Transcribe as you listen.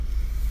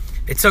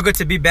It's so good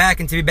to be back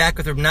and to be back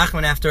with Reb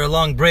Nachman after a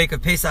long break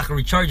of Pesach,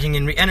 recharging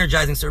and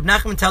re-energizing. So Reb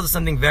Nachman tells us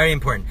something very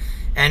important.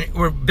 And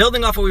we're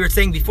building off what we were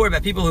saying before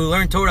about people who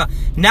learn Torah,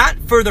 not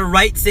for the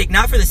right sake,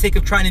 not for the sake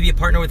of trying to be a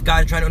partner with God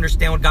and trying to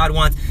understand what God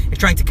wants and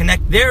trying to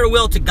connect their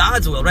will to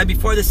God's will. Right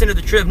before the sin of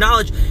the tree of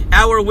knowledge,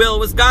 our will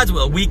was God's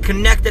will. We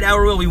connected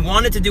our will. We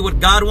wanted to do what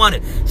God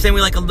wanted. Same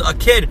way like a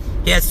kid,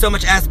 he has so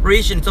much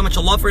aspiration, so much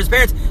love for his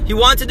parents. He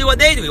wants to do what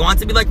they do. He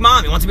wants to be like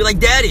mom. He wants to be like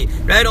daddy.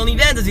 Right? Only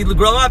then does he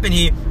grow up and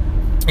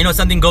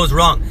something goes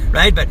wrong,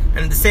 right?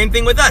 And the same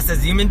thing with us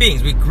as human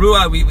beings. We grew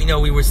up,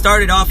 we were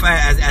started off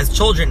as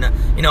children,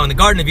 in the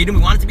Garden of Eden.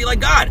 We wanted to be like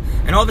God.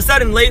 And all of a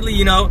sudden, lately,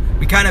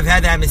 we kind of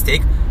had that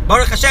mistake.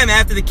 Baruch Hashem,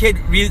 after the kid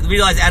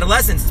realized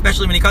adolescence,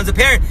 especially when he becomes a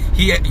parent,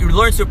 he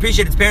learns to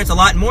appreciate his parents a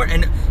lot more.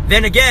 And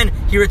then again,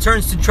 he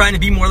returns to trying to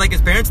be more like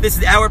his parents. This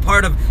is our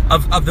part of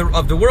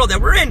the world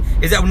that we're in,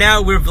 is that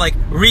now we've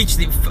reached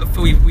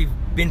we've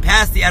been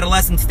past the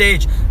adolescent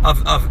stage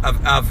of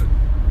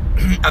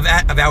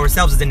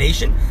ourselves as a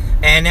nation,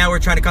 and now we're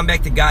trying to come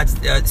back to God's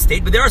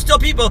state. But there are still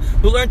people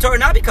who learn Torah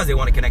not because they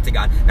want to connect to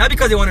God, not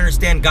because they want to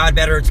understand God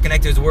better, or to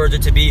connect to His words, or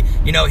to be,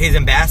 His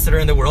ambassador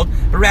in the world,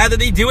 but rather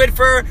they do it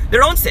for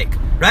their own sake,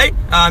 right?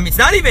 It's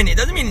not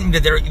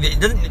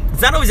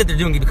always that they're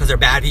doing it because they're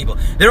bad people.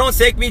 Their own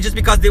sake means just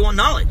because they want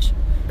knowledge,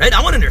 right?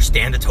 I want to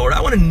understand the Torah.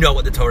 I want to know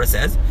what the Torah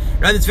says,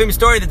 right? This famous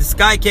story that this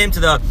guy came to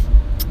Rav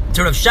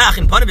Shach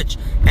in Panovich,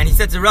 and he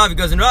said to Rav, he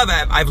goes, Rav,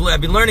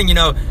 I've been learning,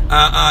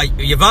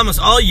 Yevamos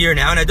all year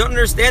now, and I don't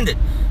understand it.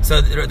 So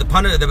the Rav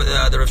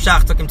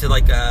Shach took him to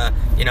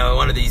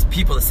one of these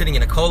people that's sitting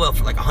in a kollel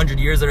for 100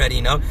 years already,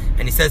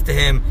 and he says to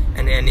him,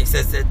 and he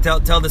says,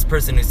 tell this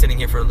person who's sitting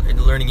here for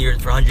learning years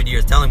for 100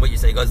 years, tell him what you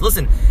say. He goes,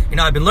 listen,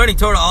 I've been learning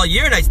Torah all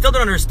year, and I still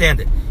don't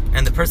understand it.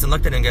 And the person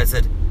looked at him and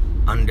said,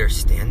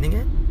 understanding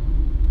it?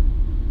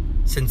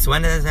 Since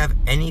when does it have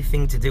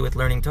anything to do with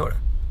learning Torah?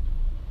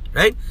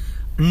 Right?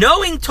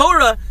 Knowing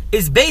Torah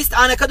is based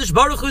on HaKadosh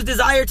Baruch Hu's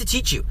desire to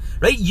teach you,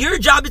 right? Your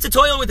job is to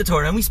toil with the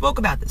Torah, and we spoke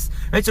about this,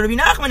 right? So Rabbi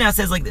Nachman now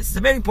says like this. It's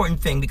a very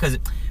important thing, because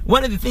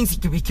one of the things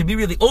can be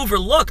really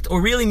overlooked or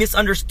really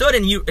misunderstood,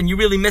 and you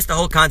really miss the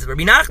whole concept.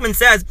 Rabbi Nachman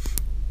says,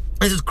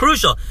 this is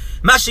crucial,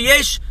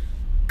 Mashiyesh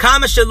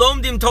kama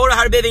shelomdim Torah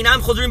harbe veinam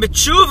chodrim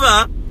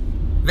b'tshuva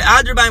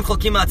ve'adrabim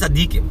cholkim al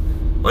tzadikim.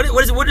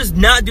 What does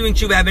not doing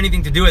tshuva have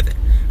anything to do with it?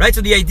 Right?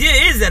 So the idea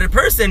is that a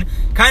person,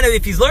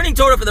 if he's learning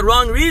Torah for the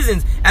wrong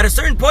reasons, at a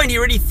certain point he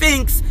already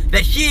thinks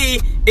that he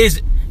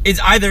is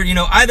either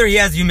he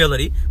has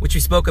humility, which we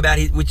spoke about,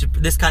 which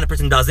this kind of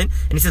person doesn't,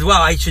 and he says,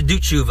 wow, I should do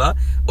tshuva.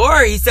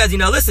 Or he says,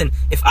 listen,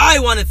 if I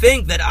want to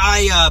think that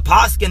I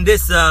paskin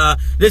this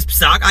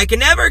psak, I can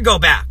never go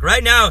back,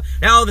 right? Now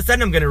all of a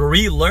sudden I'm going to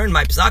relearn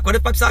my psak. What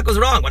if my psak goes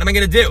wrong? What am I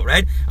going to do,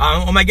 right?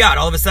 Oh my God,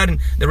 all of a sudden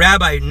the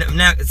rabbi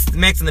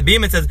smacks on the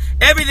beam and says,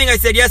 everything I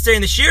said yesterday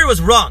in the shir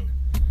was wrong,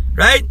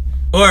 right?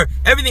 Or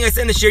everything I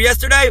said in the shir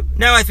yesterday,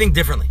 now I think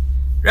differently,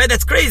 right?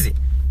 That's crazy,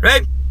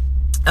 right?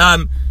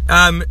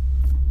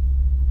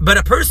 But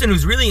a person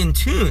who's really in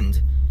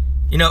tuned,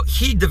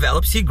 he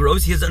develops, he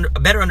grows, he has a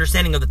better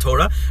understanding of the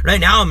Torah. Right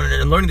now I'm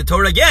learning the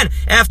Torah again.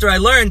 After I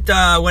learned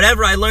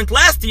whatever I learned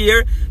last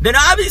year, then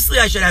obviously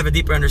I should have a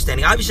deeper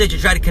understanding. Obviously I should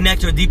try to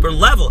connect to a deeper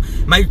level.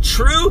 My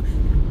true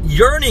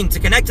yearning to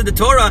connect to the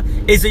Torah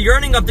is a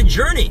yearning of the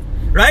journey,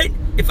 right?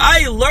 If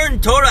I learn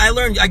Torah,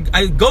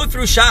 I go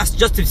through Shas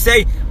just to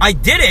say I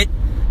did it,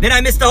 then I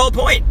missed the whole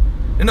point.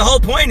 And the whole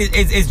point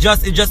is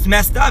just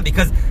messed up,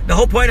 because the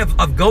whole point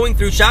of going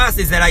through Shas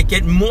is that I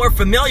get more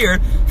familiar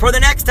for the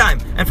next time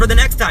and for the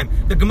next time.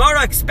 The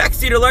Gemara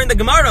expects you to learn the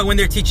Gemara when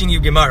they're teaching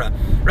you Gemara,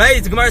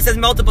 right? The Gemara says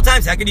multiple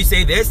times, how could you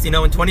say this? In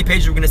 20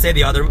 pages we're going to say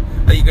the other,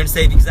 you're going to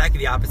say exactly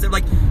the opposite.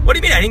 Like, what do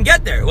you mean I didn't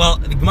get there? Well,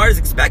 the Gemara is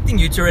expecting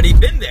you to already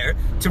been there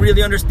to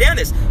really understand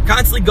this,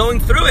 constantly going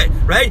through it,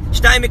 right?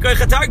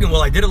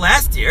 Well, I did it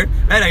last year,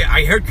 right?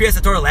 I heard Kriyas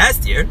HaTorah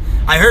last year.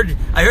 I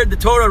heard the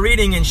Torah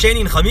reading in Sheni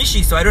and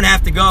Chamishi, so I don't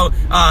have to go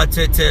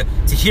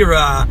to hear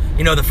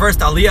the first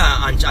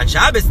Aliyah on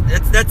Shabbos.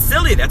 That's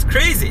silly. That's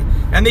crazy.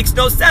 That makes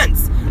no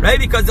sense, right?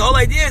 Because the whole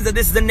idea is that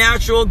this is a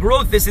natural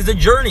growth. This is a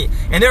journey,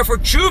 and therefore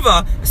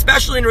tshuva,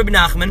 especially in Rabbi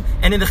Nachman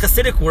and in the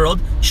Hasidic world,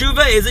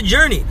 tshuva is a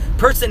journey.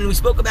 And we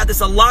spoke about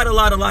this a lot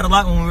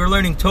when we were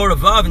learning Torah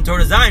Vav and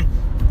Torah Zayin,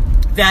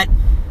 that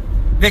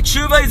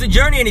tshuva is a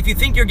journey, and if you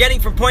think you're getting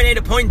from point A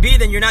to point B,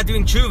 then you're not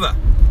doing tshuva.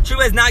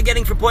 Tshuva is not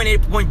getting from point A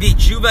to point B.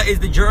 Tshuva is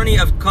the journey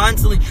of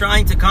constantly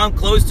trying to come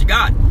close to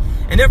God.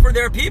 And therefore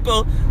there are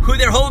people who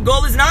their whole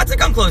goal is not to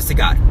come close to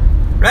God.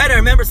 Right? I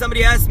remember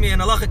somebody asked me an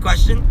halachic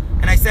question,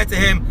 and I said to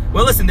him,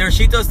 well, listen, there are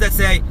shittos that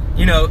say,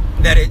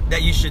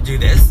 that you should do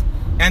this,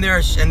 and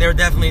they're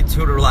definitely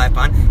two to rely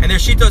upon. And there are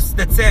shittos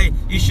that say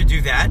you should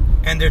do that,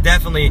 and they're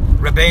definitely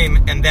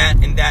rabbeim in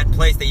that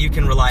place that you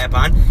can rely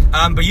upon.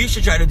 But you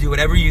should try to do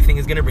whatever you think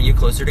is going to bring you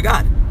closer to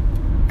God.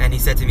 And he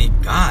said to me,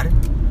 God?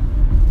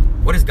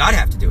 What does God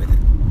have to do with it?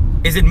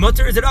 Is it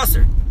mutter or is it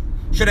usher?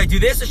 Should I do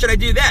this or should I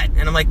do that?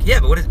 And I'm like, yeah,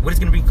 but what is going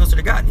to bring you closer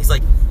to God? And he's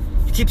like,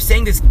 you keep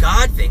saying this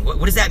God thing. What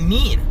does that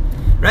mean?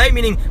 Right?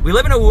 Meaning, we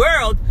live in a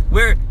world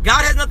where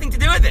God has nothing to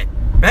do with it.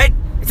 Right?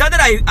 It's not that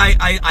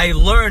I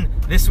learn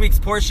this week's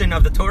portion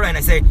of the Torah and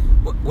I say,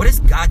 what is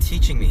God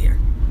teaching me here?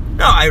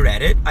 No, I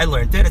read it, I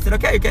learned it, I said,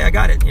 okay, I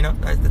got it,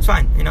 that's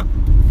fine,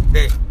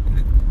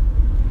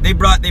 They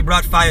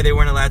brought fire, they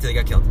weren't allowed to, they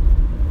got killed.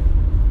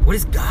 What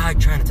is God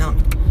trying to tell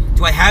me?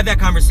 Do I have that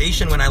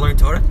conversation when I learn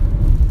Torah?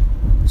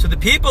 So the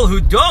people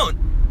who don't,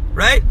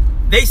 right,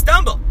 they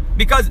stumble.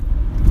 Because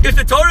if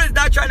the Torah is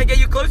not trying to get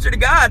you closer to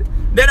God,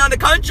 then on the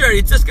contrary,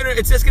 it's just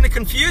gonna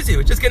confuse you.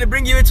 It's just gonna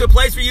bring you into a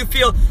place where you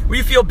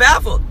feel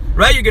baffled,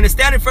 right? You're gonna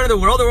stand in front of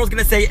the world's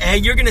gonna say A,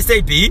 you're gonna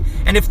say B,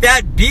 and if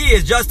that B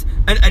is just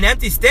an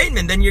empty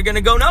statement, then you're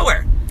gonna go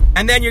nowhere.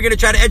 And then you're gonna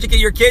try to educate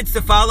your kids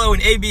to follow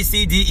an A, B,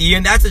 C, D, E,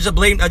 and that's just a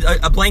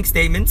blank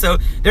statement, so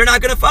they're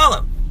not gonna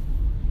follow.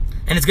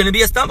 And it's gonna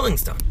be a stumbling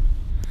stone.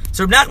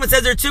 So Reb Nachman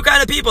says there are two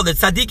kind of people: the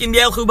tzaddikim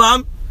yelchu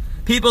bam,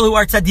 people who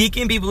are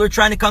tzaddikim, people who are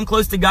trying to come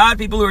close to God,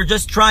 people who are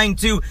just trying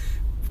to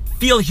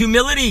feel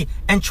humility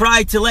and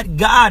try to let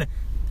God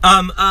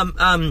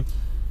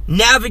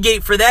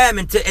navigate for them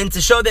and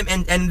to show them,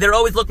 and they're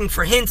always looking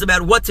for hints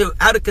about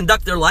how to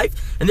conduct their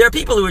life. And there are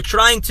people who are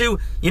trying to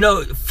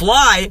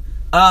fly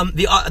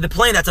the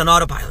plane that's on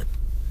autopilot.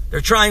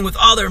 They're trying with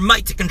all their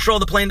might to control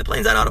the plane. The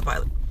plane's on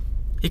autopilot.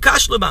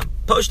 Hikashlu bam,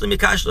 poshlim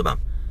hikashlu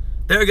bam.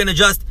 They're going to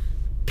just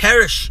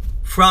perish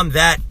from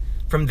that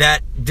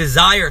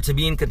desire to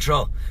be in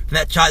control, from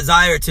that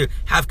desire to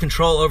have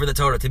control over the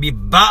Torah, to be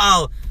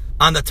Baal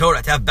on the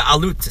Torah, to have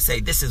Ba'alut, to say,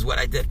 this is what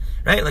I did.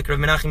 Right? Like Rav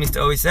Menachem used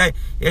to always say,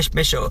 Yesh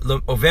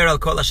misho over al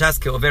kol hashas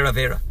ke over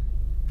avera.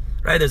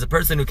 Right? There's a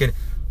person who can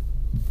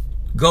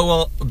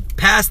go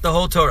past the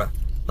whole Torah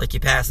like he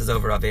passes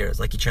over averas,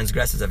 like he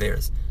transgresses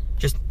averas.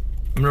 Just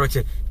in order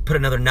to put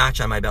another notch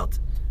on my belt.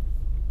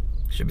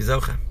 Should be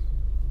zocha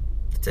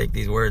to take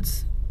these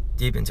words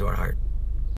deep into our heart.